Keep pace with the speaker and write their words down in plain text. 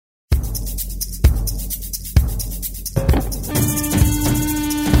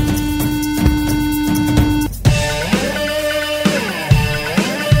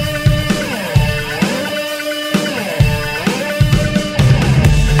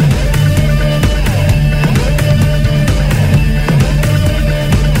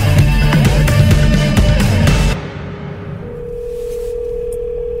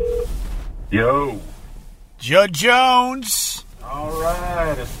Judd Jones. All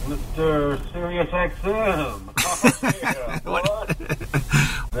right, it's Mr. Sirius XM. Oh,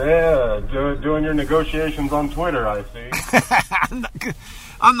 yeah, doing your negotiations on Twitter, I see.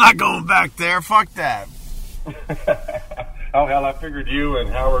 I'm not going back there. Fuck that. Oh, hell, I figured you and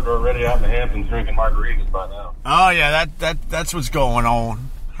Howard were already out in the Hamptons drinking margaritas by now. Oh, yeah, that's what's going on.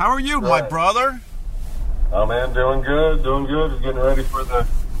 How are you, my brother? Oh, man, doing good. Just getting ready for the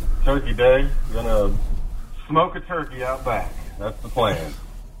turkey day. Gonna smoke a turkey out back. That's the plan.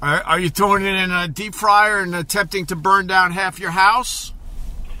 Are you throwing it in a deep fryer and attempting to burn down half your house?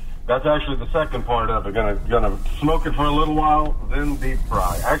 That's actually the second part of it. Gonna smoke it for a little while, then deep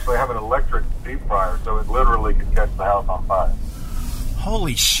fry. Actually, I have an electric deep fryer, so it literally can catch the house on fire.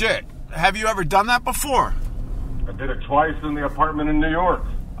 Holy shit. Have you ever done that before? I did it twice in the apartment in New York.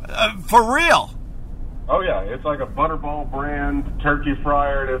 For real? Oh, yeah. It's like a Butterball brand turkey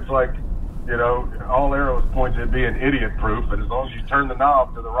fryer. And it's like, you know, all arrows point to it being idiot-proof. And as long as you turn the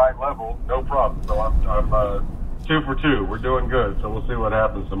knob to the right level, no problem. So I'm 2 for 2. We're doing good. So we'll see what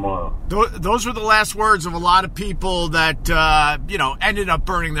happens tomorrow. Those were the last words of a lot of people that, ended up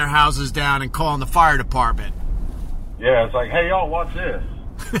burning their houses down and calling the fire department. Yeah, it's like, hey, y'all, watch this.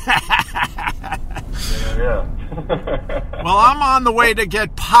 Yeah. Well, I'm on the way to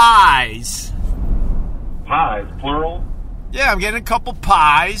get pies. Pies, plural? Yeah, I'm getting a couple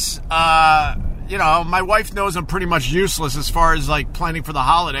pies. My wife knows I'm pretty much useless as far as, like, planning for the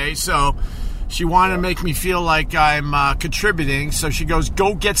holiday, so she wanted to make me feel like I'm contributing, so she goes,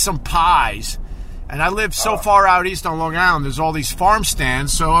 go get some pies. And I live so far out east on Long Island, there's all these farm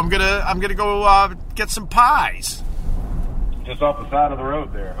stands, so I'm gonna go get some pies. Just off the side of the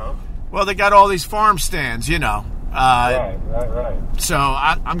road there, huh? Well, they got all these farm stands, you know. Right. So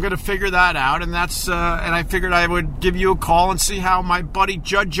I'm going to figure that out, and that's and I figured I would give you a call and see how my buddy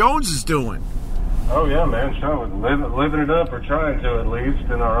Judd Jones is doing. Oh yeah, man, sure, living it up, or trying to at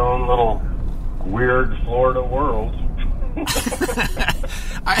least, in our own little weird Florida world.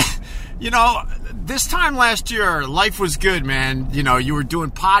 This time last year, life was good, man. You know, you were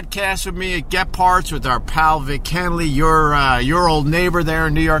doing podcasts with me at Get Parts with our pal Vic Henley, your old neighbor there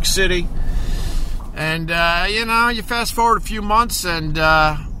in New York City. And, you fast forward a few months and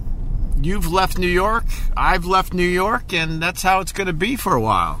you've left New York, I've left New York, and that's how it's going to be for a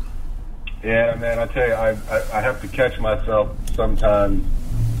while. Yeah, man, I tell you, I have to catch myself sometimes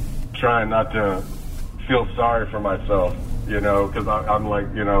trying not to feel sorry for myself. Because I'm like,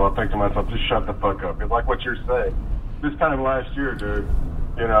 I think to myself, just shut the fuck up. It's like what you're saying. This time last year, dude,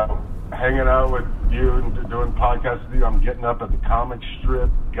 hanging out with you and doing podcasts with you, I'm getting up at the comic strip,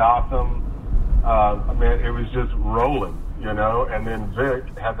 Gotham. Man, it was just rolling, And then Vic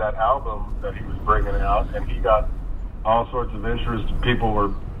had that album that he was bringing out, and he got all sorts of interest. People were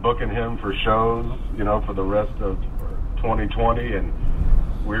booking him for shows, for the rest of 2020, and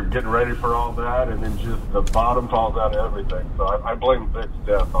we were getting ready for all that, and then just the bottom falls out of everything. So I blame Vic's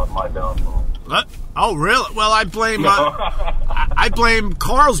death on my downfall. What? Oh, really? Well, I blame I blame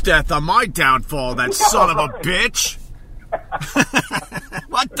Carl's death on my downfall, that son of a bitch.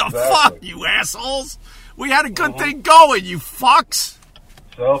 What the fuck, you assholes? We had a good thing going, you fucks.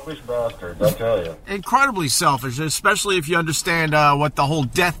 Selfish bastards, I tell you. Incredibly selfish, especially if you understand what the whole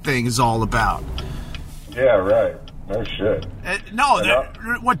death thing is all about. Yeah, right. No shit.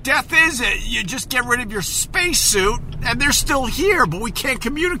 What death is, you just get rid of your spacesuit, and they're still here, but we can't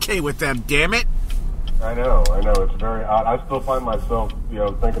communicate with them, damn it. I know. It's very odd. I still find myself,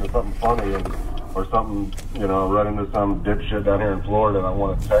 thinking of something funny or something, run into some dipshit down here in Florida, and I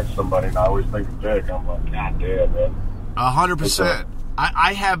want to text somebody, and I always think of Dick. I'm like, God damn, man. 100%.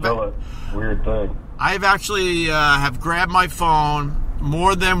 I have a weird thing. I've actually have grabbed my phone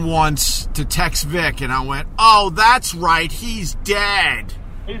more than once to text Vic, and I went, oh, that's right, he's dead.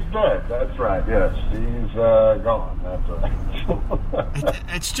 He's dead, that's right, yes. He's gone, that's right.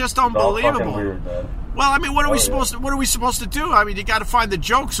 It's just unbelievable. It's all fucking weird, man. Well, I mean, what are we supposed to do? I mean, you got to find the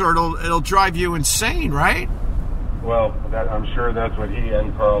jokes, or it'll drive you insane, right? Well, I'm sure that's what he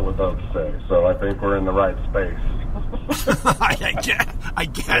and Carl would both say, so I think we're in the right space. I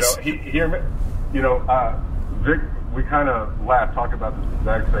guess. Vic, we kind of laughed, talk about this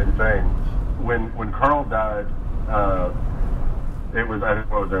exact same thing. When Carl died, it was, I think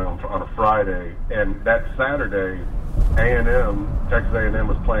it was on a Friday, and that Saturday, Texas A&M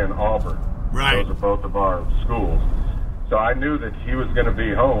was playing Auburn. Right. Those are both of our schools. So I knew that he was going to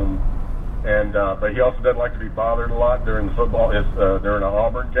be home, and but he also doesn't like to be bothered a lot during the football, during an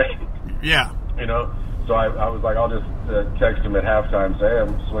Auburn game. Yeah. So I was like, I'll just text him at halftime, say, hey,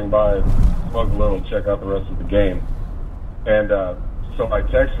 I'm swing by and smoke a little, check out the rest of the game. And So I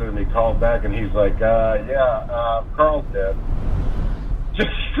texted him, he called back, and he's like, Carl's dead. Just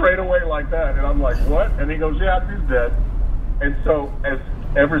straight away like that. And I'm like, what? And he goes, yeah, he's dead. And so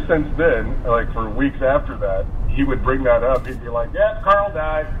ever since then, like for weeks after that, he would bring that up. He'd be like, yeah, Carl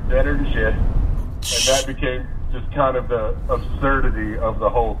died, deader than shit. And that became just kind of the absurdity of the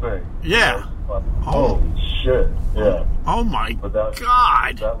whole thing. Yeah. Like, holy shit. Yeah. Oh my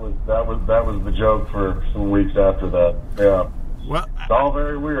God. That was the joke for some weeks after that. Yeah. Well, it's all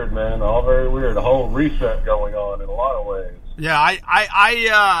very weird, man. All very weird. A whole reset going on in a lot of ways. Yeah,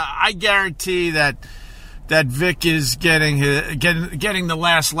 I guarantee that Vic is getting the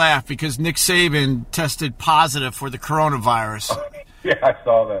last laugh because Nick Saban tested positive for the coronavirus. Yeah, I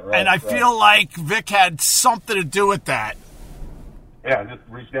saw that. Right. And I feel like Vic had something to do with that. Yeah, just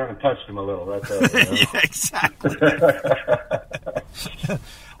reached down and touched him a little. Right there. You know? Yeah, exactly.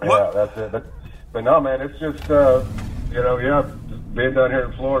 Yeah, that's it. But no, man, it's just being down here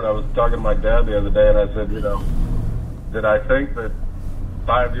in Florida. I was talking to my dad the other day, and I said, did I think that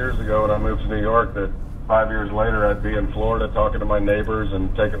 5 years ago when I moved to New York that 5 years later I'd be in Florida talking to my neighbors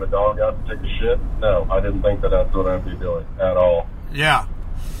and taking the dog out to take a shit? No, I didn't think that that's what I'd be doing at all. Yeah.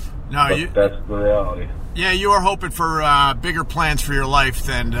 No, but that's the reality. Yeah, you were hoping for bigger plans for your life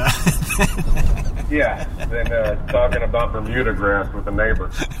than... Yeah, than talking about Bermuda grass with a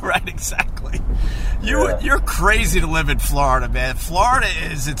neighbor. Right, exactly. You're crazy to live in Florida, man. Florida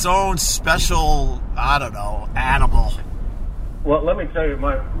is its own special, animal. Well, let me tell you,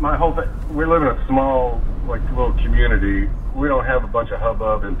 my whole thing, we live in a small, little community. We don't have a bunch of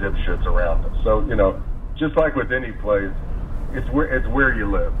hubbub and dipshits around us. So, just like with any place, it's where you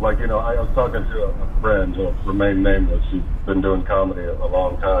live. I was talking to a friend who will remain nameless. He's been doing comedy a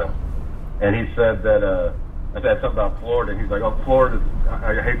long time. And he said that, I said something about Florida, and he's like, Florida,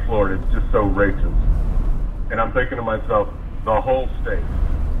 I hate Florida, it's just so racist. And I'm thinking to myself, the whole state.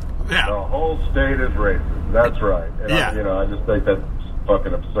 Yeah. The whole state is racist. That's right. And yeah. I just think that's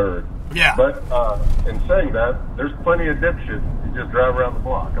fucking absurd. Yeah. But in saying that, there's plenty of dipshits who just drive around the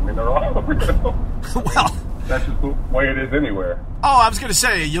block. I mean, they're all over. Well, that's just the way it is anywhere. Oh, I was going to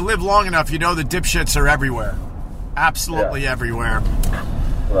say, you live long enough, the dipshits are everywhere. Absolutely everywhere.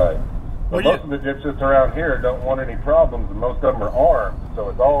 Right. But most of the dipshits around here don't want any problems, and most of them are armed, so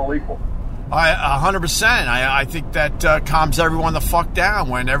it's all equal. 100%. I think that calms everyone the fuck down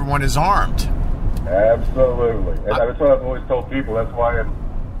when everyone is armed. Absolutely. And that's what I've always told people. That's why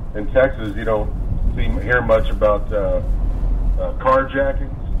in Texas you don't hear much about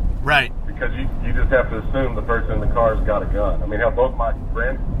carjackings. Right. Because you just have to assume the person in the car's got a gun. I mean, both my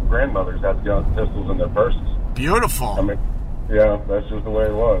grandmothers had pistols in their purses. Beautiful. I mean, yeah, that's just the way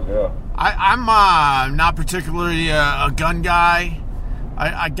it was, yeah. I'm not particularly a gun guy.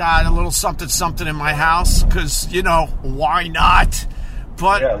 I got a little something in my house because, why not?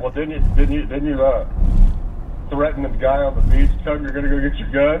 But yeah, well, didn't you threaten the guy on the beach, tell him you're going to go get your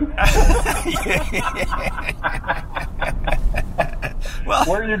gun? Well,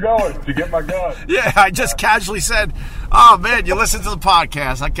 where are you going? To get my gun. Yeah, I just casually said, oh, man, you listen to the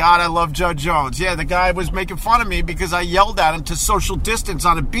podcast. I love Judge Jones. Yeah, the guy was making fun of me because I yelled at him to social distance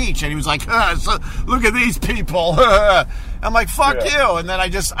on a beach, and he was like, look at these people. I'm like, fuck you. And then I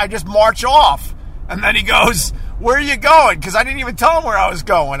just march off. And then he goes, where are you going? Because I didn't even tell him where I was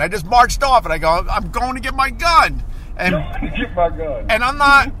going. I just marched off, and I go, I'm going to get my gun. And get my gun. And I'm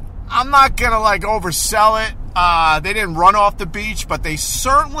not gonna oversell it. They didn't run off the beach, but they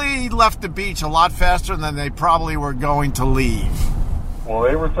certainly left the beach a lot faster than they probably were going to leave. Well,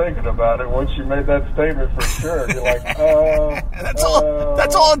 they were thinking about it once you made that statement for sure. You're like, that's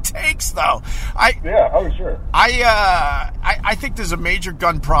all it takes, though. Sure. I think there's a major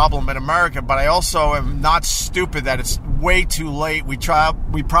gun problem in America, but I also am not stupid that it's way too late. We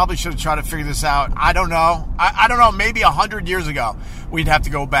probably should have tried to figure this out. I don't know. I don't know. Maybe 100 years ago, we'd have to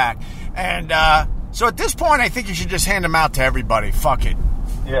go back. And so at this point, I think you should just hand them out to everybody. Fuck it.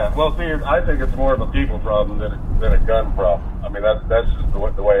 Yeah, well, see, I think it's more of a people problem than a gun problem. I mean, that's just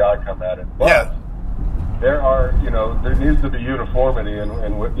the way I come at it. But there needs to be uniformity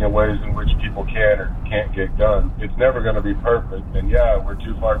in ways in which people can or can't get guns. It's never going to be perfect, and we're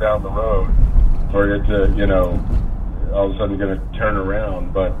too far down the road for it to, all of a sudden going to turn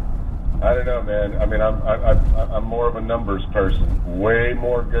around. But I don't know, man. I mean, I'm more of a numbers person. Way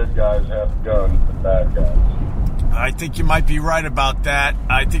more good guys have guns than bad guys. I think you might be right about that.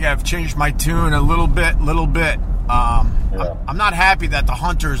 I think I've changed my tune a little bit. I'm not happy that the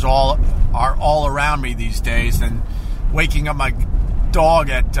hunters are all around me these days and waking up my dog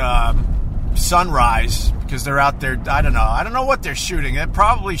at sunrise because they're out there. I don't know what they're shooting. They're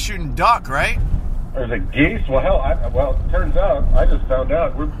probably shooting duck, right? Or is it geese? Well, hell, it turns out, I just found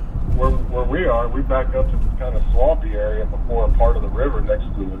out, where we are, we back up to this kind of swampy area before a part of the river next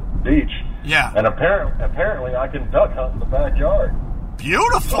to the beach. Yeah. And apparently I can duck hunt in the backyard.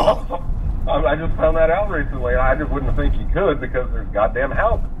 Beautiful. I just found that out recently. I just wouldn't think you could because there's goddamn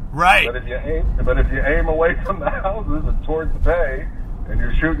houses. Right. But if you aim away from the houses and towards the bay and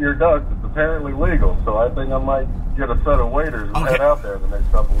you're shooting your ducks, it's apparently legal. So I think I might get a set of waders and head out there the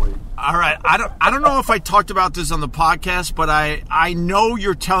next couple of weeks. All right. I don't know if I talked about this on the podcast, but I know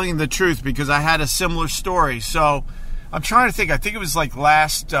you're telling the truth because I had a similar story. So I'm trying to think. I think it was like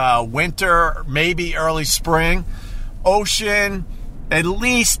last winter, maybe early spring. Ocean, at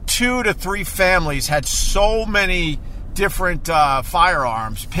least 2 to 3 families had so many different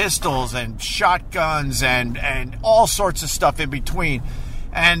firearms, pistols and shotguns and all sorts of stuff in between.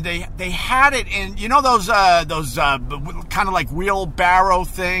 And they had it in, you know, those kind of like wheelbarrow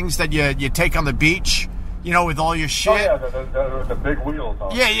things that you take on the beach, you know, with all your shit. Oh yeah, the big wheels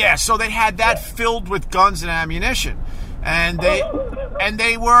on. Yeah. So they had that filled with guns and ammunition, and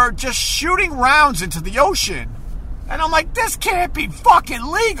they were just shooting rounds into the ocean. And I'm like, this can't be fucking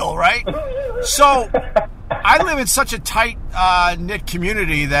legal, right? So I live in such a tight knit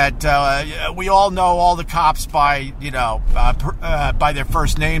community that we all know all the cops by by their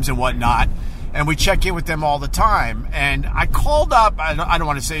first names and whatnot, and we check in with them all the time. And I called up, I don't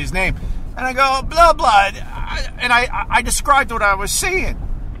want to say his name, and I go blah blah, and I described what I was seeing.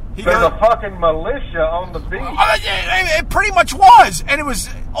 There's a fucking militia on the beach. It pretty much was. And it was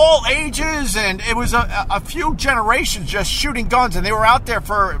all ages, and it was a few generations just shooting guns, and they were out there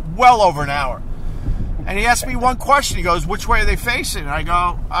for well over an hour. And he asked me one question. He goes, which way are they facing? And I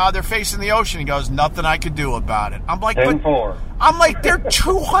go, they're facing the ocean. He goes, nothing I could do about it. I'm like, 10-4. I'm like, they're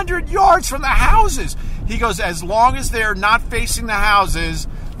 200 yards from the houses. He goes, as long as they're not facing the houses,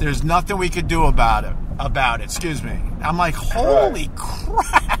 there's nothing we could do about it. Excuse me. I'm like, holy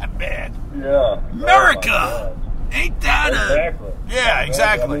crap, man. Yeah. America. Ain't that exactly. Yeah,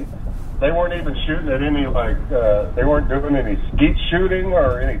 exactly. I mean, they weren't even shooting at any, they weren't doing any skeet shooting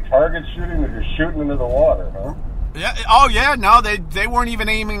or any target shooting. They're just shooting into the water, huh? Yeah. Oh, yeah. No, they weren't even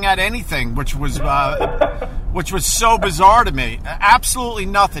aiming at anything, which was so bizarre to me. Absolutely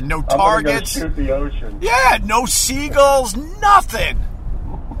nothing. No targets. I'm gonna go shoot the ocean. Yeah, no seagulls, nothing.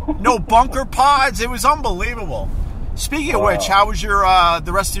 No bunker pods. It was unbelievable. Speaking of which, how was your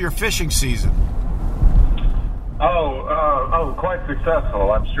the rest of your fishing season? Quite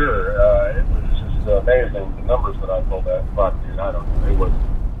successful, I'm sure. It was just amazing, the numbers that I pulled at. Fuck, dude, I don't know. It was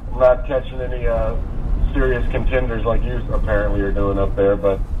not catching any serious contenders like you apparently are doing up there,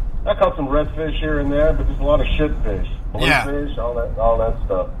 but I caught some redfish here and there, but just a lot of shit fish. Bluefish, all that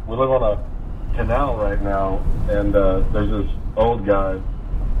stuff. We live on a canal right now, and there's this old guy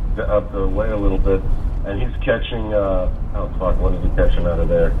up the way a little bit, and he's catching, what is he catching out of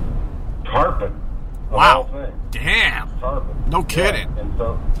there? Tarpon. Wow. Damn. Tarpon. No kidding. Yeah.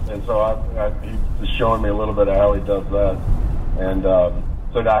 And so he's just showing me a little bit of how he does that. And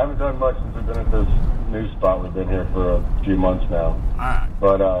so I haven't done much since we've been at this new spot. We've been here for a few months now. All right.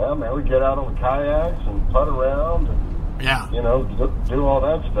 But, man, we get out on the kayaks and putt around and, do all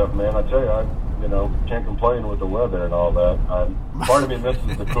that stuff, man. I tell you, can't complain with the weather and all that. Part of me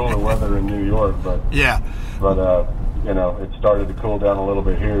misses the cooler weather in New York, but it started to cool down a little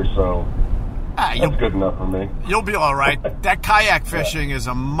bit here, so that's good enough for me. You'll be all right. That kayak fishing is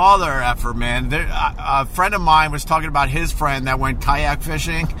a mother effer, man. A friend of mine was talking about his friend that went kayak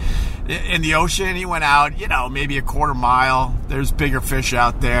fishing in the ocean. He went out, maybe a quarter mile. There's bigger fish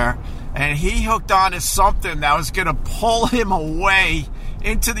out there, and he hooked on to something that was going to pull him away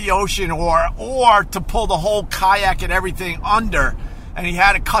into the ocean or to pull the whole kayak and everything under, and he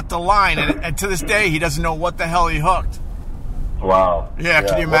had to cut the line, and to this day he doesn't know what the hell he hooked. Wow. Yeah,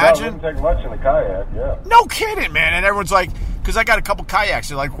 can you imagine? Well, that wouldn't take much in a kayak, yeah. No kidding, man. And everyone's like, because I got a couple kayaks,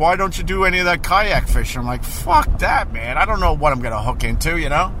 they're like, why don't you do any of that kayak fishing? I'm like, fuck that, man. I don't know what I'm going to hook into,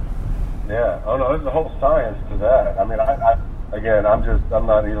 Yeah. Oh, no, there's a whole science to that. I mean, I'm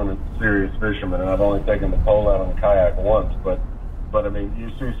not even a serious fisherman, and I've only taken the pole out on the kayak once, but I mean, you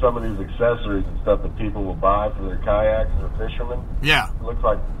see some of these accessories and stuff that people will buy for their kayaks or fishermen. Yeah. It looks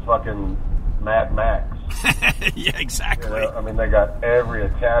like fucking Mad Max. Yeah, exactly. I mean, they got every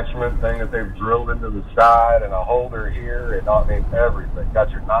attachment thing that they've drilled into the side and a holder here and everything.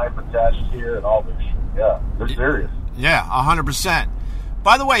 Got your knife attached here and all this shit. Yeah, they're serious. Yeah, 100%.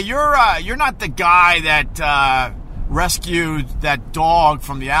 By the way, you're not the guy that rescued that dog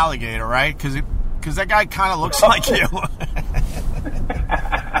from the alligator, right? Because that guy kind of looks like you.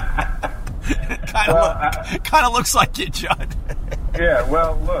 Kind of looks like you, Judd. Yeah,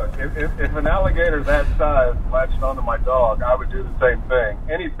 well, look, if an alligator that size latched onto my dog, I would do the same thing.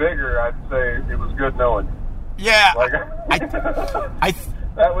 Any bigger, I'd say it was good knowing you. Yeah. Like,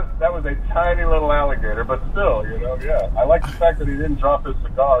 that was a tiny little alligator, but still, yeah. I like the fact that he didn't drop his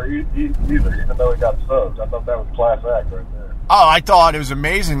cigar either, even though he got soaked. I thought that was class act right there. Oh, I thought it was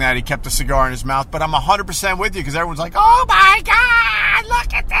amazing that he kept the cigar in his mouth, but I'm 100% with you because everyone's like, oh my God,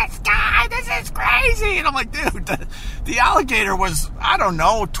 look at this guy, this is crazy. And I'm like, dude, the alligator was, I don't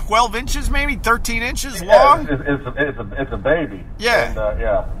know, 12 inches, maybe 13 inches long? It's a baby. Yeah. And,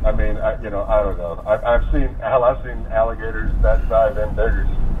 I mean, I don't know. I've seen alligators that size and bigger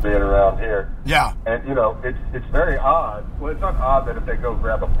just being around here. Yeah. And, it's very odd. Well, it's not odd that if they go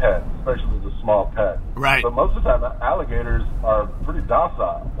grab a pet, especially as a small pet. Right. But most of the time, alligators are pretty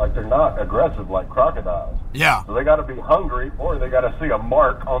docile. Like, they're not aggressive like crocodiles. Yeah. So they got to be hungry, or they got to see a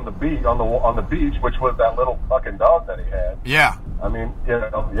mark on the beach, on the beach, which was that little fucking dog that he had. Yeah. I mean,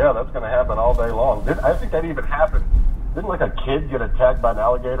 that's going to happen all day long. I think that even happened. Didn't like a kid get attacked by an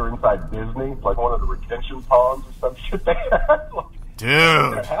alligator inside Disney, like one of the retention ponds or some shit they had?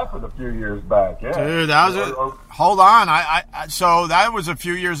 Dude, that happened a few years back. Yeah. Dude, that was hold on. So that was a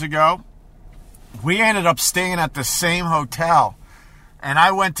few years ago. We ended up staying at the same hotel, and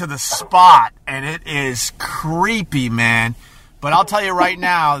I went to the spot, and it is creepy, man. But I'll tell you right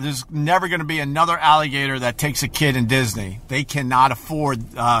now, there's never going to be another alligator that takes a kid in Disney. They cannot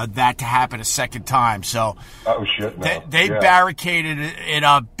afford that to happen a second time. So oh shit, no. They barricaded it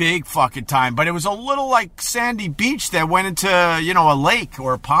a big fucking time. But it was a little like sandy beach that went into, a lake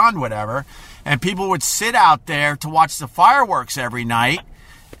or a pond, whatever. And people would sit out there to watch the fireworks every night.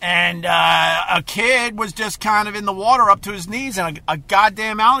 And a kid was just kind of in the water up to his knees, and a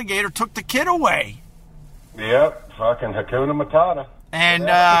goddamn alligator took the kid away. Yep, fucking Hakuna Matata. And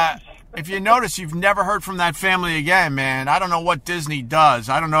if you notice, you've never heard from that family again, man. I don't know what Disney does.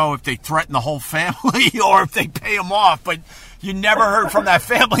 I don't know if they threaten the whole family or if they pay them off, but you never heard from that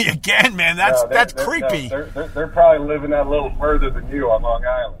family again, man. That's creepy. They're probably living out a little further than you on Long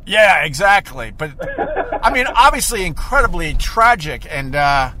Island. Yeah, exactly. But, I mean, obviously incredibly tragic. And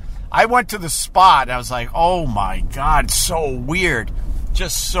I went to the spot, and I was like, oh, my God, it's so weird.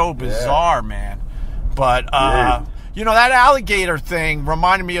 Just so bizarre, man. But, that alligator thing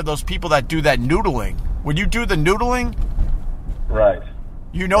reminded me of those people that do that noodling. Would you do the noodling? Right.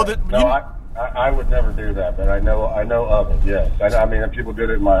 You know that... No, I would never do that, but I know of it, yes. I mean, people did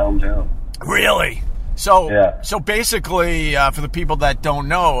it in my hometown. Really? So, yeah. So basically, for the people that don't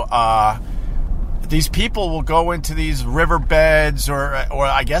know, these people will go into these riverbeds or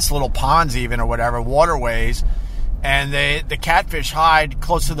I guess little ponds even or whatever, waterways, and the catfish hide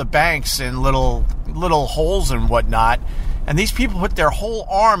close to the banks in little holes and whatnot. And these people put their whole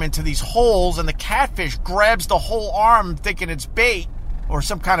arm into these holes, and the catfish grabs the whole arm thinking it's bait or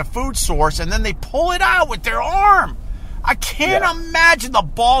some kind of food source, and then they pull it out with their arm. I can't imagine the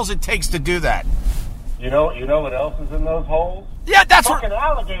balls it takes to do that. You know what else is in those holes? Yeah, that's fucking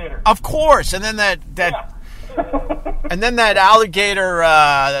alligator. Of course, and then that and then that alligator.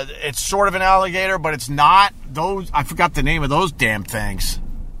 It's sort of an alligator, but it's not. I forgot the name of those damn things.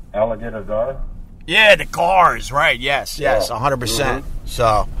 Alligator gar? Yeah, the gars. Right? Yes, 100%. Mm-hmm.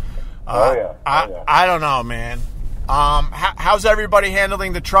 So, I don't know, man. How's everybody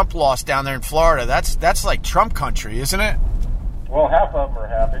handling the Trump loss down there in Florida? That's like Trump country, isn't it? Well, half of them are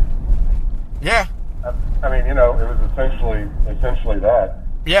happy. Yeah. I mean, it was essentially that.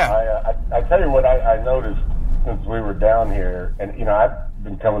 Yeah. I tell you what I noticed since we were down here, and I've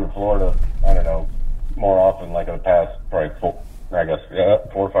been coming to Florida, I don't know, more often, like in the past probably 4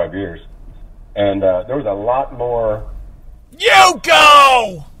 or 5 years, and there was a lot more. You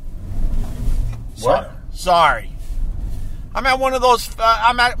go. What? Sorry. I'm at one of those.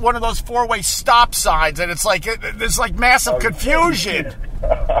 Four-way stop signs, and it's like there's like massive confusion.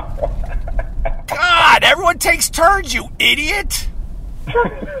 God, everyone takes turns, you idiot.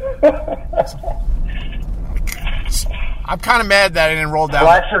 I'm kind of mad that I didn't roll down.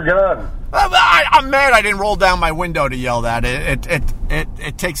 Flash your gun. I'm mad I didn't roll down my window to yell that.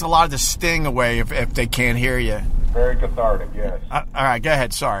 It takes a lot of the sting away if they can't hear you. Very cathartic, yes. All right, go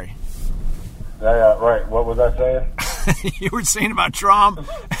ahead. Sorry. Yeah, right. What was I saying? You were saying about Trump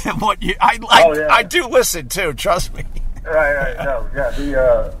and what you. I do listen too. Trust me. Right. No,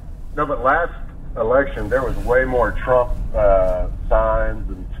 yeah. But last election there was way more Trump signs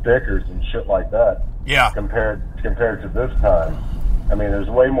and stickers and shit like that. Yeah. Compared to this time. I mean, there's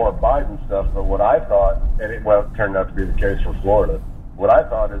way more Biden stuff. But what I thought, and it turned out to be the case for Florida. What I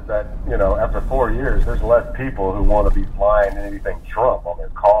thought is that, after 4 years, there's less people who want to be flying anything Trump on their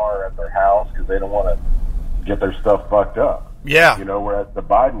car, at their house, because they don't want to get their stuff fucked up. Yeah. You know, whereas the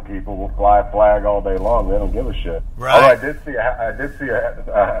Biden people will fly a flag all day long. They don't give a shit. Right. Although I did see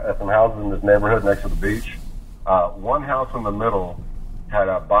some houses in this neighborhood next to the beach. One house in the middle had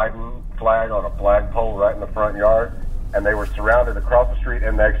a Biden flag on a flagpole right in the front yard, and they were surrounded across the street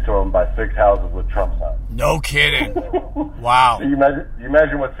and next to them by 6 houses with Trump signs. No kidding. Wow. So you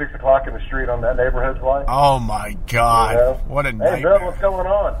imagine what 6 o'clock in the street on that neighborhood's like? Oh, my God. You know? What a Hey, nightmare. Bill, what's going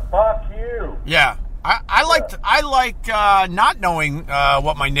on? Fuck you. Yeah. I like not knowing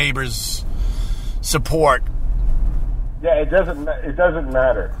what my neighbors support. Yeah, it doesn't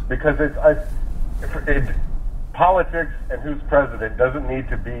matter because politics and who's president doesn't need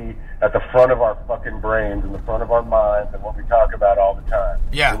to be at the front of our fucking brains and the front of our minds and what we talk about all the time.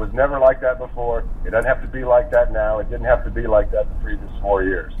 Yeah. It was never like that before. It doesn't have to be like that now. It didn't have to be like that the previous 4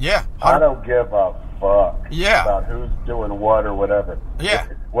 years. Yeah. I don't give a fuck Yeah. about who's doing what or whatever. Yeah.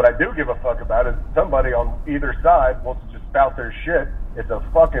 What I do give a fuck about is somebody on either side wants to just spout their shit. It's a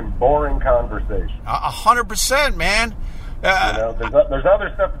fucking boring conversation. 100%, man. You know, there's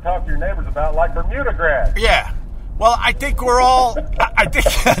other stuff to talk to your neighbors about, like Bermuda grass. Yeah. Well, I think we're all. I think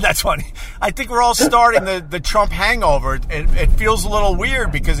that's funny. I think we're all starting the Trump hangover. It feels a little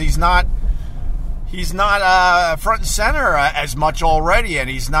weird because he's not front and center as much already, and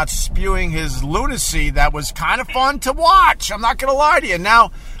he's not spewing his lunacy that was kind of fun to watch. I'm not going to lie to you. Now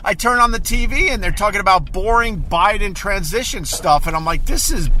I turn on the TV and they're talking about boring Biden transition stuff, and I'm like,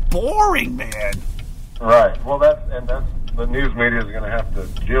 this is boring, man. Right. Well, that's the news media is going to have to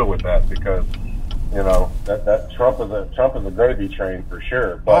deal with that because, you know, that Trump is a gravy train for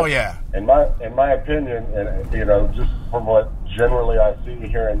sure. But oh yeah. In my opinion, and you know, just from what generally I see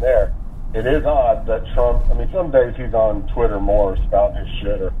here and there, it is odd that Trump. I mean, some days he's on Twitter more spouting his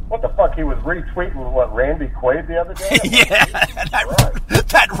shit, or what the fuck he was retweeting what Randy Quaid the other day. Yeah,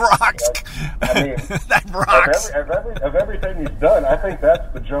 that rocks. I mean, that rocks. Of everything he's done, I think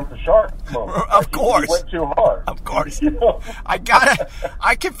that's the jump the shark moment. Of course, he went too hard. Of course, you know?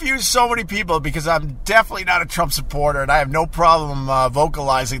 I confuse so many people because I'm definitely not a Trump supporter, and I have no problem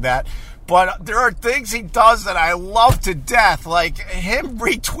vocalizing that. But there are things he does that I love to death, like him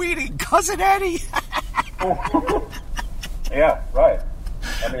retweeting Cousin Eddie. Yeah, right.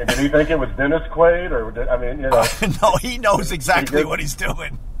 I mean, did he think it was Dennis Quaid, or you know? No, he knows exactly what he's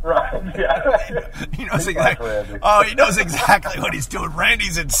doing. Right. Yeah. He knows exactly. Oh, he knows exactly what he's doing.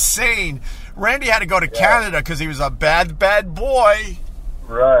 Randy's insane. Randy had to go to Canada because he was a bad boy.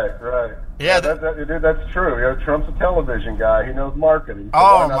 Right. Yeah, dude, that's true. You know, Trump's a television guy. He knows marketing. So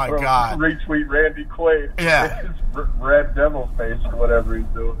oh my God! Retweet Randy Quaid. Yeah, his red devil face or whatever he's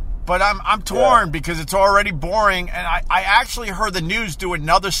doing. But I'm torn because it's already boring, and I actually heard the news do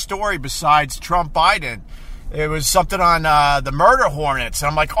another story besides Trump Biden. It was something on the murder hornets, and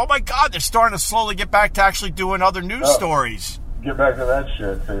I'm like, oh my God, they're starting to slowly get back to actually doing other news stories. Get back to that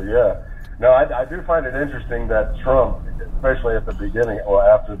shit too, yeah. No, I do find it interesting that Trump, especially at the beginning or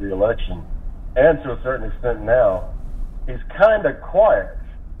after the election, and to a certain extent now, he's kind of quiet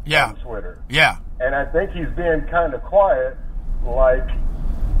on Twitter. Yeah. And I think he's being kind of quiet like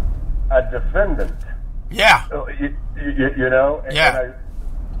a defendant. Yeah. You know? Yeah.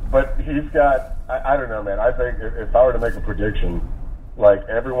 But he's got, I don't know, man. I think if I were to make a prediction, like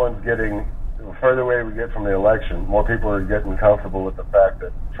everyone's getting, the further away we get from the election, more people are getting comfortable with the fact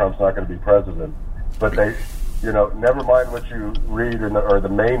that Trump's not going to be president. But they, you know, never mind what you read or the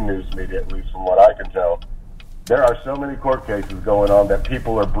main news media, at least from what I can tell, there are so many court cases going on that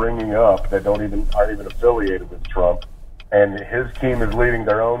people are bringing up that aren't even affiliated with Trump. And his team is leading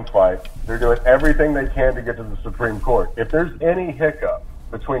their own fight. They're doing everything they can to get to the Supreme Court. If there's any hiccup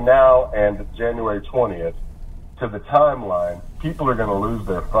between now and January 20th to the timeline, people are going to lose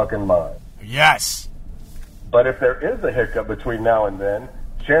their fucking mind. Yes. But if there is a hiccup between now and then,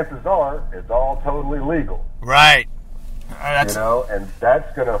 chances are it's all totally legal. Right. You know, and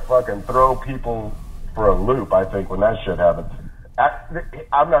that's going to fucking throw people for a loop, I think, when that shit happens.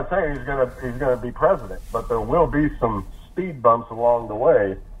 I'm not saying he's gonna be president, but there will be some speed bumps along the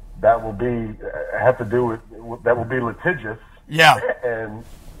way that will be litigious. Yeah.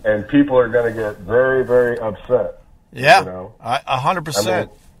 And people are going to get very, very upset. Yeah. You know? 100%. I mean,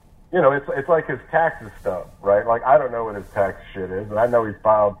 you know, it's like his taxes stuff, right? Like, I don't know what his tax shit is, and I know he's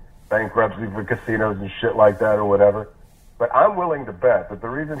filed bankruptcy for casinos and shit like that or whatever. But I'm willing to bet that the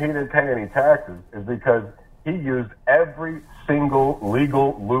reason he didn't pay any taxes is because he used every single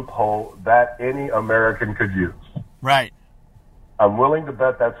legal loophole that any American could use. Right. I'm willing to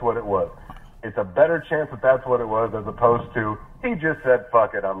bet that's what it was. It's a better chance that that's what it was as opposed to he just said,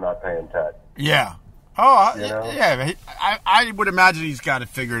 fuck it, I'm not paying tax. Yeah. Oh, you know? yeah. I would imagine he's got it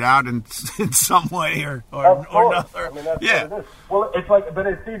figured out in some way or another. I mean, that's what it is. Well, it's like, but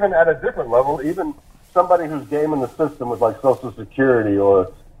it's even at a different level. Even somebody who's gaming the system with like Social Security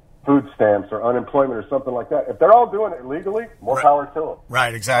or food stamps or unemployment or something like that. If they're all doing it legally, more power to them.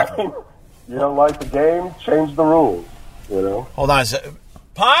 Right, exactly. I mean, you don't like the game, change the rules. You know. Hold on a second.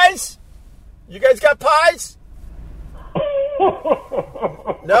 Pies? You guys got pies?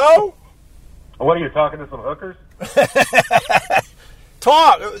 No? What are you talking to, some hookers?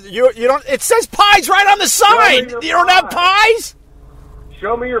 Talk. You don't. It says pies right on the sign. You don't have pies?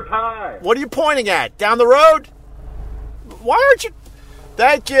 Show me your pie. What are you pointing at? Down the road? Why aren't you?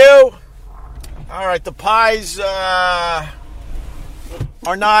 Thank you. All right, the pies are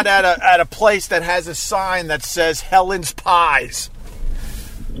not at a place that has a sign that says Helen's Pies.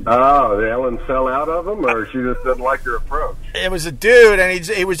 Oh, did Ellen sell out of them, or she just didn't like your approach? It was a dude, and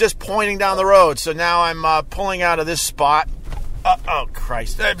he was just pointing down the road. So now I'm pulling out of this spot. Oh,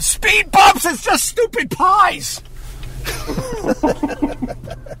 Christ. Speed bumps! It's just stupid pies!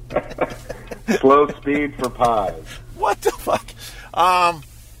 Slow speed for pies. What the fuck?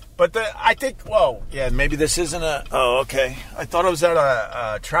 But I think, whoa, yeah, maybe this isn't a... Oh, okay. I thought it was at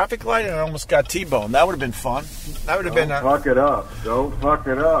a traffic light, and I almost got T-boned. That would have been fun. That would have been... Don't fuck it up. Don't fuck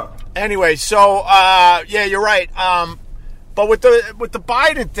it up. Anyway, so, yeah, you're right. But with the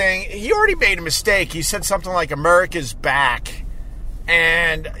Biden thing, he already made a mistake. He said something like, America's back.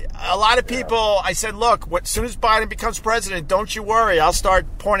 And a lot of people, I said, look, as soon as Biden becomes president, don't you worry. I'll start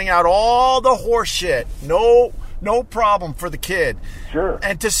pointing out all the horse shit. No problem for the kid. Sure.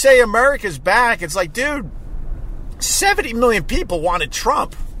 And to say America's back, it's like, dude, 70 million people wanted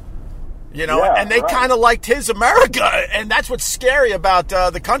Trump. You know, and they kind of liked his America. And that's what's scary about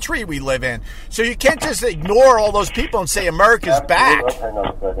the country we live in. So you can't just ignore all those people and say America's back. Hang on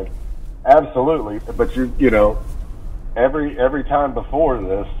a second. Absolutely. But you know, every time before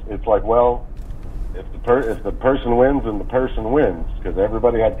this, it's like, well, if the person wins, then the person wins, because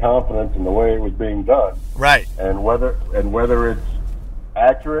everybody had confidence in the way it was being done. Right. And whether it's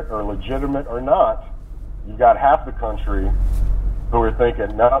accurate or legitimate or not, you got half the country who are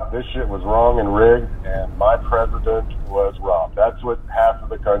thinking, no, this shit was wrong and rigged, and my president was robbed. That's what half of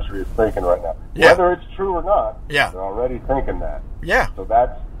the country is thinking right now. Yeah. Whether it's true or not, yeah, they're already thinking that. Yeah. So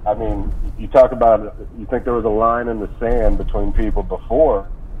that's, I mean, you talk about, you think there was a going in the sand between people before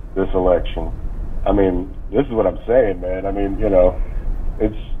this election. I mean, this is what I'm saying, man. I mean, you know,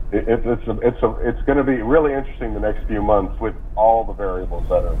 it's going to be really interesting the next few months with all the variables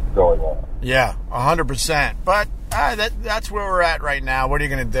that are going on. Yeah, 100%. But that's where we're at right now. What are you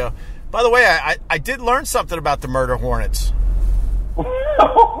going to do? By the way, I did learn something about the murder hornets. Really?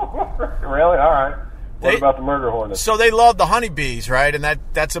 All right. What about the murder hornets? So they love the honeybees, right? And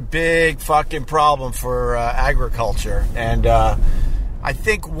that's a big fucking problem for agriculture. And I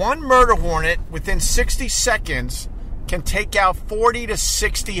think one murder hornet within 60 seconds can take out 40 to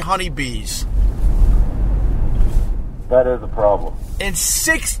 60 honeybees. That is a problem. In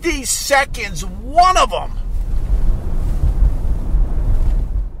 60 seconds, one of them.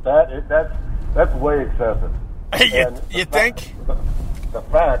 That's way excessive. You think? The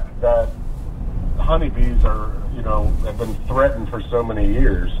fact that honeybees are, you know, have been threatened for so many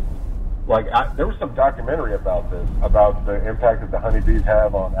years. Like, there was some documentary about this, about the impact that the honeybees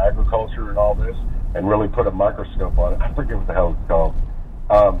have on agriculture and all this, and really put a microscope on it. I forget what the hell it's called.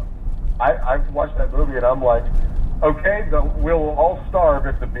 I watched that movie and I'm like, okay, we'll all starve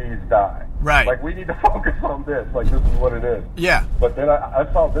if the bees die. Right. Like, we need to focus on this. Like, this is what it is. Yeah. But then I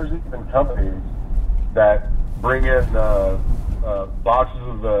saw there's even companies that bring in boxes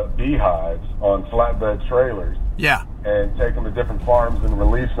of the beehives on flatbed trailers. Yeah. And take them to different farms and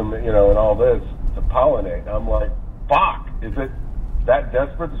release them, you know, and all this to pollinate. I'm like, fuck, is it that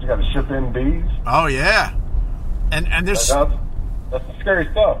desperate that you got to ship in bees? Oh, yeah. And there's... That's the scary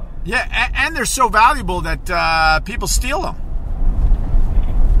stuff. Yeah, and they're so valuable that people steal them.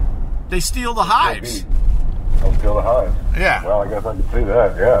 They steal the hives. They'll steal the hives. Yeah. Well, I guess I can see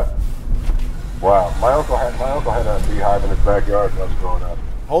that, yeah. Wow. My uncle had a beehive in his backyard when I was growing up.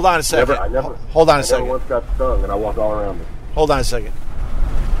 Hold on a second. Hold on a second. I once got stung, and I walked all around it. Hold on a second.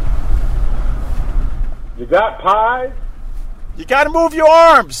 You got pies? You got to move your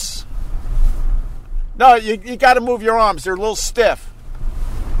arms. No, you got to move your arms. They're a little stiff.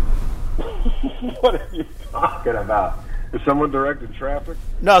 What are you talking about? Is someone directing traffic?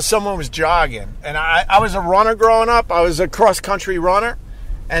 No, someone was jogging. And I was a runner growing up. I was a cross-country runner.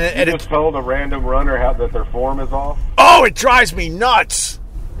 And you just told a random runner that their form is off? Oh, it drives me nuts.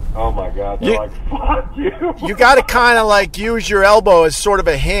 Oh, my God. They're like, fuck you. You got to kind of like use your elbow as sort of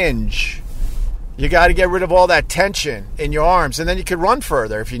a hinge. You got to get rid of all that tension in your arms, and then you can run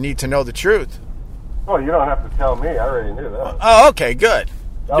further if you need to know the truth. Well, you don't have to tell me. I already knew that. Oh, okay, good.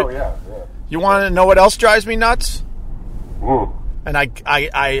 Oh, yeah. You want to know what else drives me nuts? Mm. And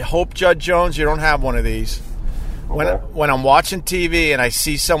I hope, Judge Jones, you don't have one of these. Okay. When I'm watching TV and I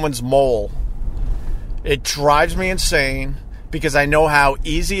see someone's mole, it drives me insane because I know how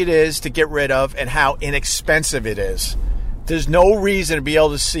easy it is to get rid of and how inexpensive it is. There's no reason to be able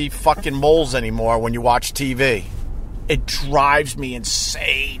to see fucking moles anymore when you watch TV. It drives me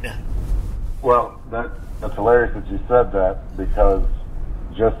insane. Well, that's hilarious that you said that, because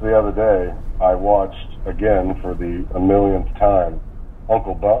just the other day I watched, again for the 1,000,000th time,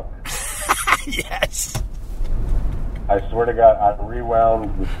 Uncle Buck. Yes. I swear to God, I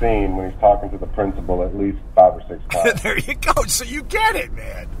rewound the scene when he's talking to the principal at least 5 or 6 times. There you go. So you get it,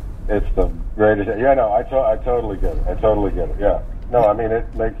 man. It's the greatest. Yeah, no, I totally get it. I totally get it. Yeah. No, I mean, it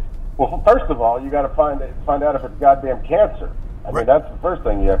makes... Well, first of all, you got to find out if it's goddamn cancer. I mean, that's the first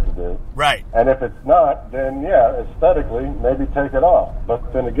thing you have to do. Right. And if it's not, then, yeah, aesthetically, maybe take it off.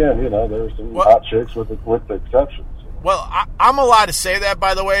 But then again, there's some hot chicks with the exceptions. Well, I'm allowed to say that,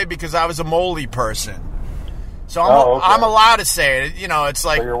 by the way, because I was a moldy person. So okay. I'm allowed to say it. It's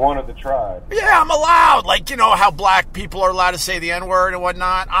like... So you're one of the tribe. Yeah, I'm allowed. Like, how black people are allowed to say the N-word and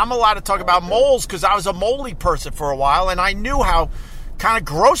whatnot. I'm allowed to talk about moles because I was a moldy person for a while, and I knew how kind of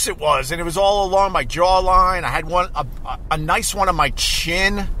gross it was, and it was all along my jawline. I had a nice one on my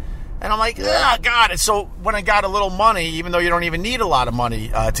chin, and I'm like, oh, God. And so when I got a little money, even though you don't even need a lot of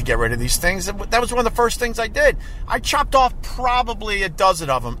money to get rid of these things, that was one of the first things I did. I chopped off probably a dozen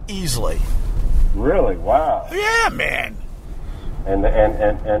of them easily. Really? Wow. Yeah, man. And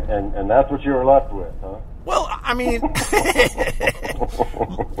that's what you were left with, huh? Well, I mean,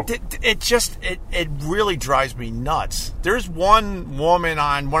 it really drives me nuts. There's one woman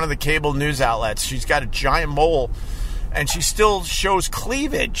on one of the cable news outlets. She's got a giant mole, and she still shows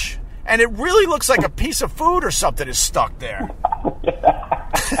cleavage. And it really looks like a piece of food or something is stuck there.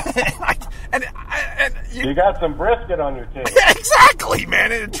 and you got some brisket on your table. Exactly,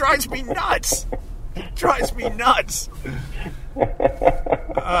 man. And it drives me nuts. It drives me nuts.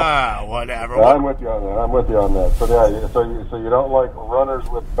 Whatever. No, I'm with you on that. So you don't like runners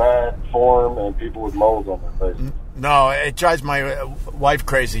with bad form and people with moles on their faces? No, it drives my wife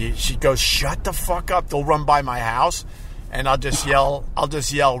crazy. She goes, "Shut the fuck up!" They'll run by my house, and I'll just yell,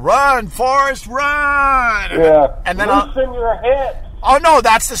 "Run, Forrest, run!" Yeah. And then loosen your hips. Oh no,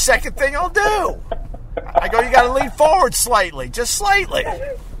 that's the second thing I'll do. I go, "You got to lean forward slightly, just slightly."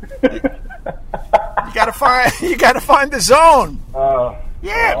 You gotta find the zone.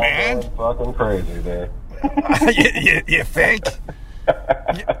 Yeah, man. Fucking crazy there. you think?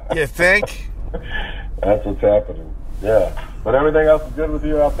 You think? That's what's happening. Yeah, but everything else is good with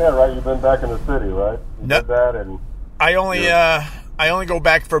you out there, right? You've been back in the city, right? You did that, and I only go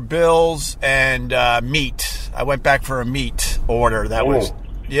back for bills and meat. I went back for a meat order. That was.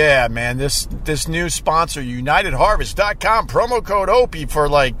 Yeah, man, this new sponsor, UnitedHarvest.com, promo code OPIE for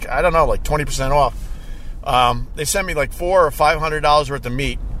like 20% off. They sent me like $400 or $500 worth of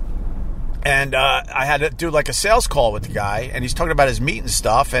meat. And I had to do like a sales call with the guy, and he's talking about his meat and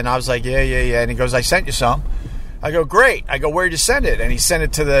stuff. And I was like, yeah. And he goes, "I sent you some." I go, "Great." I go, "Where'd you send it?" And he sent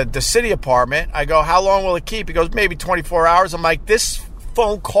it to the city apartment. I go, "How long will it keep?" He goes, "Maybe 24 hours. I'm like, "This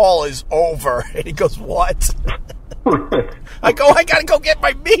phone call is over." And he goes, "What?" I go, "I gotta go get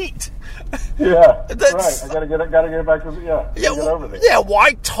my meat." Yeah, that's right. I gotta get it back to get over there. Yeah,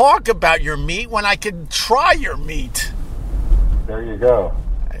 why talk about your meat when I can try your meat? There you go.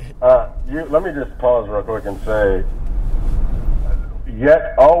 Let me just pause real quick and say,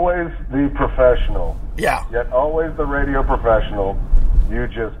 yet always the professional. Yeah. Yet always the radio professional. You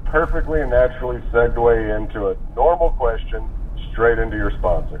just perfectly and naturally segue into a normal question straight into your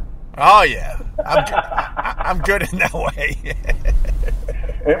sponsor. Oh, yeah. I'm good in that way.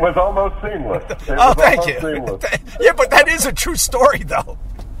 It was almost seamless. Thank you. Yeah, but that is a true story, though.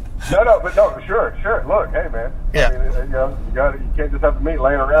 No, sure. Look, hey, man. Yeah. I mean, you can't just have the meat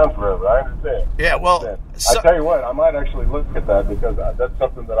laying around forever. I understand. Yeah, well. I tell you what, I might actually look at that because that's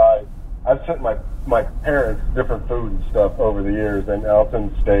something that I've sent my parents different food and stuff over the years, and I'll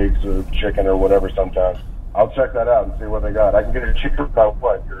send steaks or chicken or whatever sometimes. I'll check that out and see what they got. I can get it cheaper by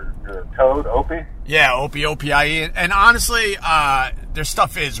what? Your code, OPIE? Yeah, OPIE, O-P-I-E. And honestly, their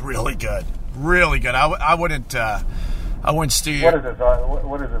stuff is really good. Really good. I wouldn't steer. What is this?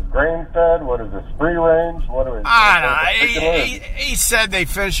 What is this? Grain fed? What is this? Free range? What are we? I don't know. He said they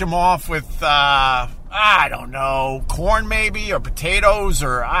finish them off with I don't know, corn maybe, or potatoes,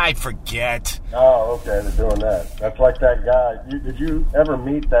 or I forget. Oh, okay, they're doing that. That's like that guy. Did you ever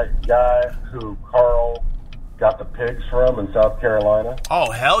meet that guy who Carl got the pigs from in South Carolina?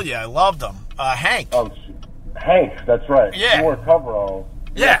 Oh, hell yeah, I loved them. Hank. Oh, Hank, that's right. Yeah. He wore coveralls.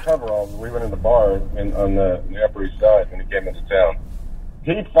 Yeah. Coveralls. We went in the bar on the Upper East Side when he came into town.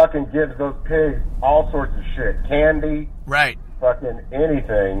 He fucking gives those pigs all sorts of shit. Candy. Right. Fucking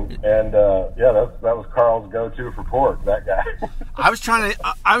anything. And, that was Carl's go-to for pork, that guy. I was trying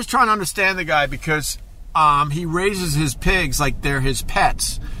to understand the guy because he raises his pigs like they're his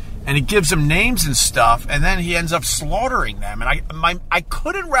pets. And he gives them names and stuff, and then he ends up slaughtering them. And I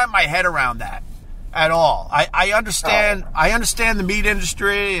couldn't wrap my head around that at all. I understand the meat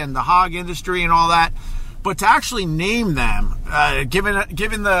industry and the hog industry and all that, but to actually name them,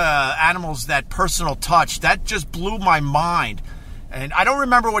 given the animals that personal touch, that just blew my mind. And I don't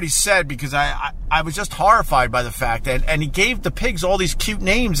remember what he said because I was just horrified by the fact that, and he gave the pigs all these cute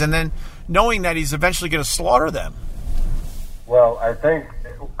names, and then knowing that he's eventually going to slaughter them. Well, I think,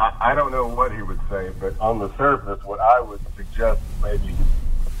 I don't know what he would say, but on the surface, what I would suggest maybe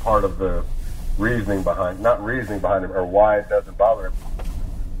part of the not reasoning behind it, or why it doesn't bother him.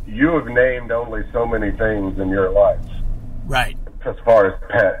 You have named only so many things in your life. Right. As far as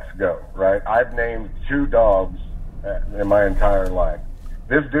pets go, right? I've named 2 dogs in my entire life.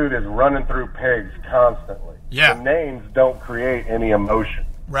 This dude is running through pigs constantly. Yeah. The names don't create any emotion.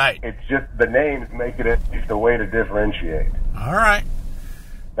 Right. It's just the names make it at least a way to differentiate. All right.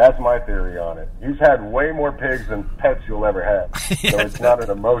 That's my theory on it. He's had way more pigs than pets you'll ever have. So it's not an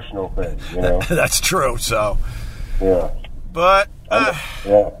emotional thing, you know? That's true, so. Yeah. But,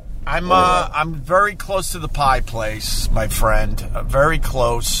 yeah. I'm very close to the pie place, my friend. Very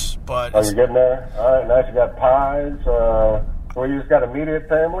close, but... Oh, you're getting there? All right, nice. You got pies. Well, you just got immediate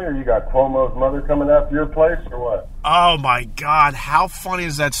family, or you got Cuomo's mother coming after your place, or what? Oh, my God. How funny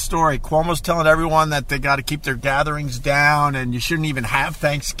is that story? Cuomo's telling everyone that they got to keep their gatherings down, and you shouldn't even have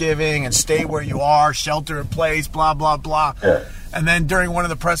Thanksgiving, and stay where you are, shelter in place, blah, blah, blah. Yeah. And then during one of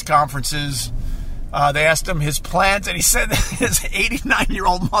the press conferences... they asked him his plans, and he said that his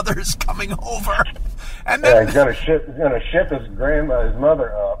 89-year-old mother is coming over. And then, he's gonna ship his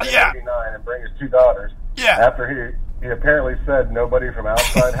mother up at 89 and bring his 2 daughters. Yeah. After he apparently said nobody from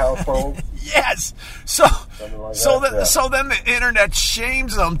outside household. Yes. So like then the internet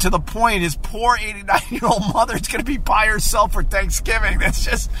shames him to the point his poor 89-year-old mother is going to be by herself for Thanksgiving.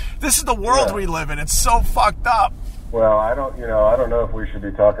 This is the world we live in. It's so fucked up. Well, I don't know if we should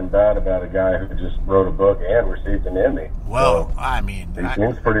be talking bad about a guy who just wrote a book and received an Emmy. Well, so, I mean... He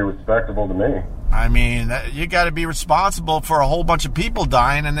seems pretty respectable to me. I mean, you got to be responsible for a whole bunch of people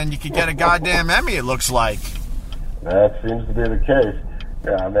dying, and then you could get a goddamn Emmy, it looks like. That seems to be the case.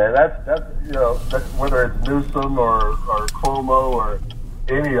 Yeah, man, that's whether it's Newsom or Cuomo or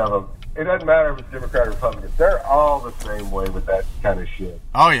any of them, it doesn't matter if it's Democrat or Republican. They're all the same way with that kind of shit.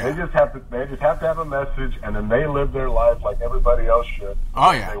 Oh yeah. They just have to have a message, and then they live their life like everybody else should.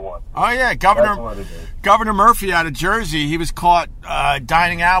 Oh yeah. They want. Oh yeah. Governor Murphy out of Jersey, he was caught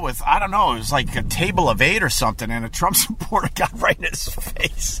dining out with, I don't know, it was like a table of 8 or something, and a Trump supporter got right in his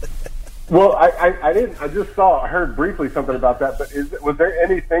face. Well, I didn't. I just heard briefly something about that. But was there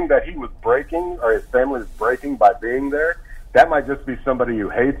anything that he was breaking or his family was breaking by being there? That might just be somebody who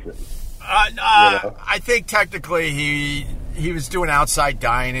hates him. I think technically he was doing outside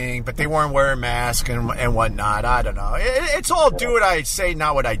dining, but they weren't wearing masks and whatnot. I don't know. It's all do what I say,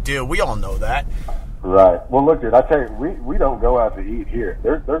 not what I do. We all know that. Right. Well, look, dude, I tell you, we don't go out to eat here.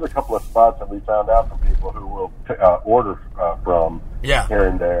 There's a couple of spots that we found out from people who will order from here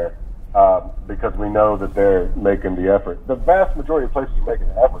and there. Because we know that they're making the effort. The vast majority of places are making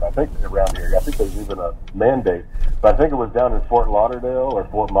the effort. I think around here, I think there's even a mandate. But I think it was down in Fort Lauderdale or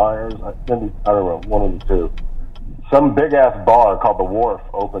Fort Myers. I don't know, one of the two. Some big-ass bar called The Wharf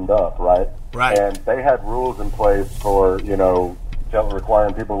opened up, right? Right. And they had rules in place for,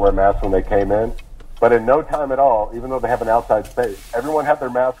 requiring people to wear masks when they came in. But in no time at all, even though they have an outside space, everyone had their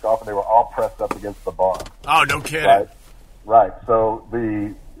mask off and they were all pressed up against the bar. Oh, no kidding. Right. So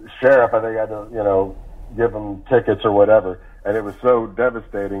the sheriff, I think, had to, give them tickets or whatever, and it was so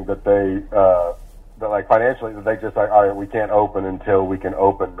devastating that financially, that they just all right, we can't open until we can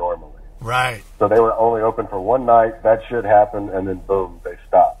open normally. Right. So they were only open for one night. That shit happened, and then boom, they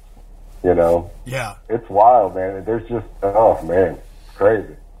stopped. Yeah. It's wild, man. There's just it's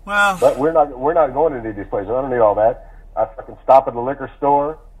crazy. Well, but we're not going to any of these places. I don't need all that. I fucking stop at the liquor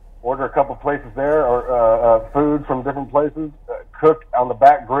store, order a couple places there, or food from different places, cook on the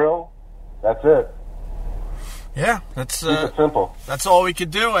back grill. That's it. Yeah, that's Keep it simple. That's all we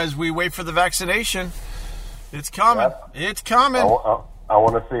could do as we wait for the vaccination. It's coming. Yep. It's coming. I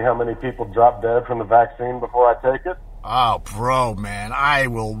want to see how many people drop dead from the vaccine before I take it. Oh, bro, man, I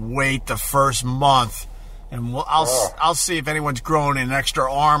will wait the first month, and I'll see if anyone's growing an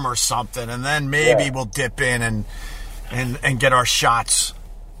extra arm or something, and then maybe we'll dip in and get our shots.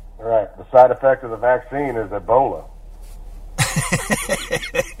 All right. The side effect of the vaccine is Ebola.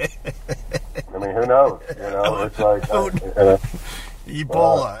 I mean, who knows? You know, it's like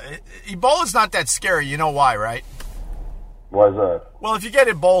Ebola. Ebola's not that scary. You know why, right? Why is that? Well, if you get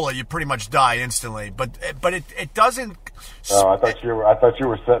Ebola, you pretty much die instantly. But it doesn't. Oh, I thought you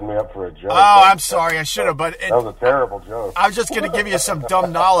were setting me up for a joke. Oh, I'm sorry. I should have. But that was a terrible joke. I was just going to give you some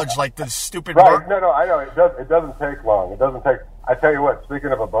dumb knowledge, like the stupid. Right? No, I know. It doesn't take long. It doesn't take. I tell you what.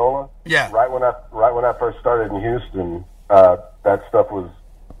 Speaking of Ebola, right when I first started in Houston, that stuff was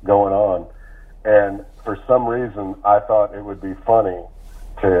going on, and for some reason, I thought it would be funny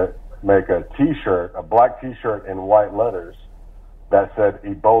to make a T-shirt, a black T-shirt in white letters that said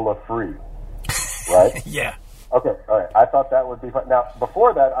Ebola free, right? Yeah. Okay, all right. I thought that would be fun. Now,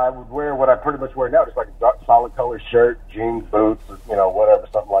 before that, I would wear what I pretty much wear now, just like a solid color shirt, jeans, boots, whatever,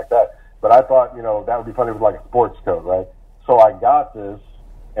 something like that. But I thought, that would be funny with like a sports coat, right? So I got this,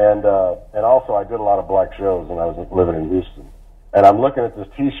 and also I did a lot of black shows when I was living in Houston. And I'm looking at this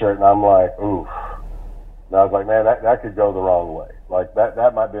T-shirt, and I'm like, ooh. And I was like, man, that could go the wrong way. Like,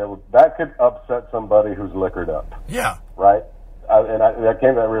 that could upset somebody who's liquored up. Yeah. Right? I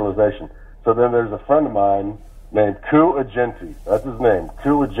came to that realization. So then there's a friend of mine named Ku Agenti. That's his name,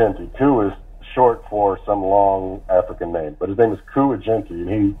 Ku Agenti. Ku is short for some long African name, but his name is Ku Agenti,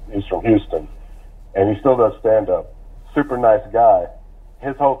 and he's from Houston, and he still does stand-up. Super nice guy.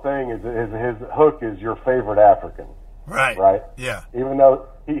 His whole thing is his hook is your favorite African. Right. Right. Yeah. Even though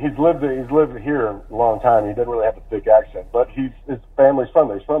he's lived here a long time, he doesn't really have a thick accent, but his family's from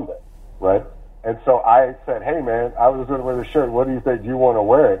there. He's from there, right? And so I said, hey man, I was going to wear this shirt. What do you think? Do you want to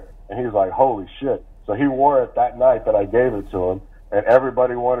wear it? And he was like, holy shit. So he wore it that night that I gave it to him, and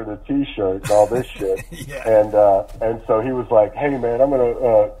everybody wanted a T-shirt and all this shit. Yeah. And so he was like, hey man, I'm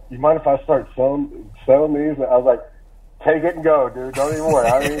gonna. You mind if I start selling these? And I was like, take it and go, dude. Don't even worry.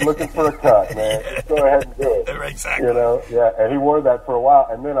 I ain't looking for a cut, man. Just go ahead and do it. Exactly. Yeah. And he wore that for a while,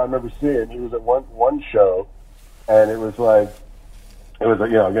 and then I remember seeing he was at one show, and it was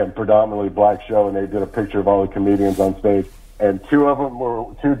again predominantly black show, and they did a picture of all the comedians on stage, and two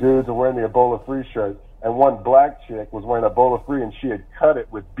dudes were wearing the Ebola free shirt, and one black chick was wearing Ebola free, and she had cut it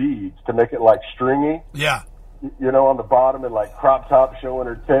with beads to make it like stringy. Yeah. On the bottom and like crop top showing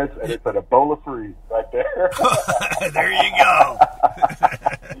her tits, and it said Ebola free right there. There you go.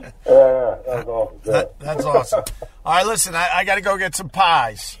 Yeah, that was awesome. Yeah. That's awesome. All right, listen, I got to go get some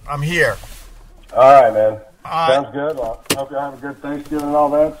pies. I'm here. All right, man. Sounds good. Well, I hope you have a good Thanksgiving and all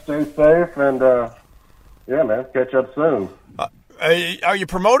that. Stay safe, and yeah, man, catch up soon. Are you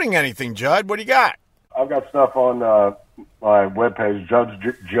promoting anything, Judd? What do you got? I've got stuff on my webpage,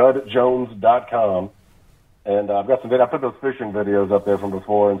 juddjones.com. And I've got I put those fishing videos up there from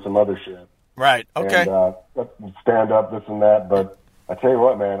before and some other shit. Right. Okay. And stand up, this and that. But I tell you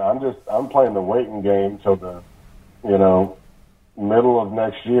what, man, I'm playing the waiting game till the, middle of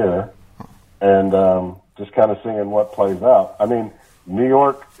next year, and just kind of seeing what plays out. I mean, New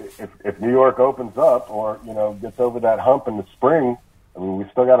York, if New York opens up or gets over that hump in the spring, I mean, we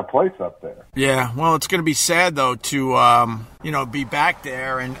still got a place up there. Yeah. Well, it's going to be sad though to be back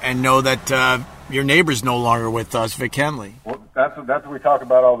there and know that your neighbor's no longer with us, Vic Henley. Well, that's what we talk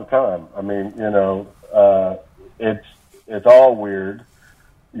about all the time. I mean, it's all weird,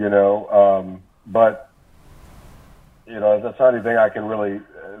 but that's not anything I can really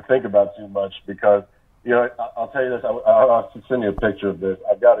think about too much because I'll tell you this. I'll send you a picture of this.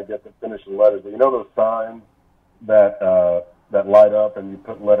 I've got to get the finishing letters. But those signs that light up and you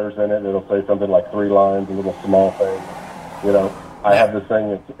put letters in it and it'll say something like 3 lines, a little small thing. I have this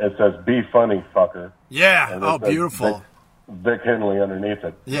thing, it says, be funny, fucker. Yeah. Oh, beautiful. Vic Henley underneath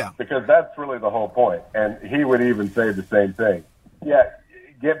it. Yeah. Because that's really the whole point. And he would even say the same thing. Yeah,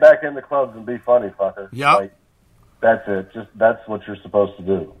 get back in the clubs and be funny, fucker. Yeah. Like, that's it. That's what you're supposed to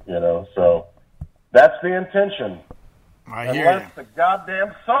do, So that's the intention. I hear Unless the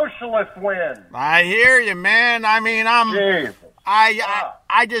goddamn socialists win. I hear you, man. I mean, Jesus.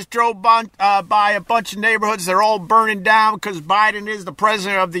 I just drove by a bunch of neighborhoods. They're all burning down because Biden is the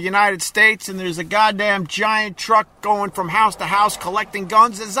president of the United States, and there's a goddamn giant truck going from house to house collecting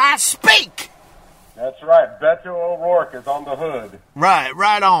guns as I speak. That's right. Beto O'Rourke is on the hood.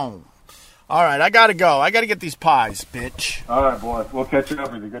 Right on. All right, I got to go. I got to get these pies, bitch. All right, boy. We'll catch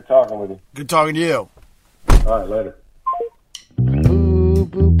up with you. Good talking with you. Good talking to you. All right, later. Boo,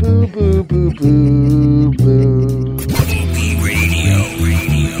 boo, boo, boo, boo, boo, boo. Radio.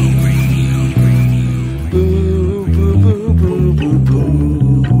 Boo, boo, boo, boo, boo,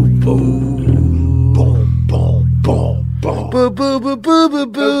 boo, boo. Boom, boom, boom, boom. Boo, boo, boo, boo, boo,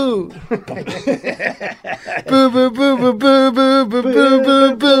 boo. Boo, boo, boo, boo, boo, boo, boo, boo,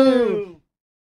 boo, boo.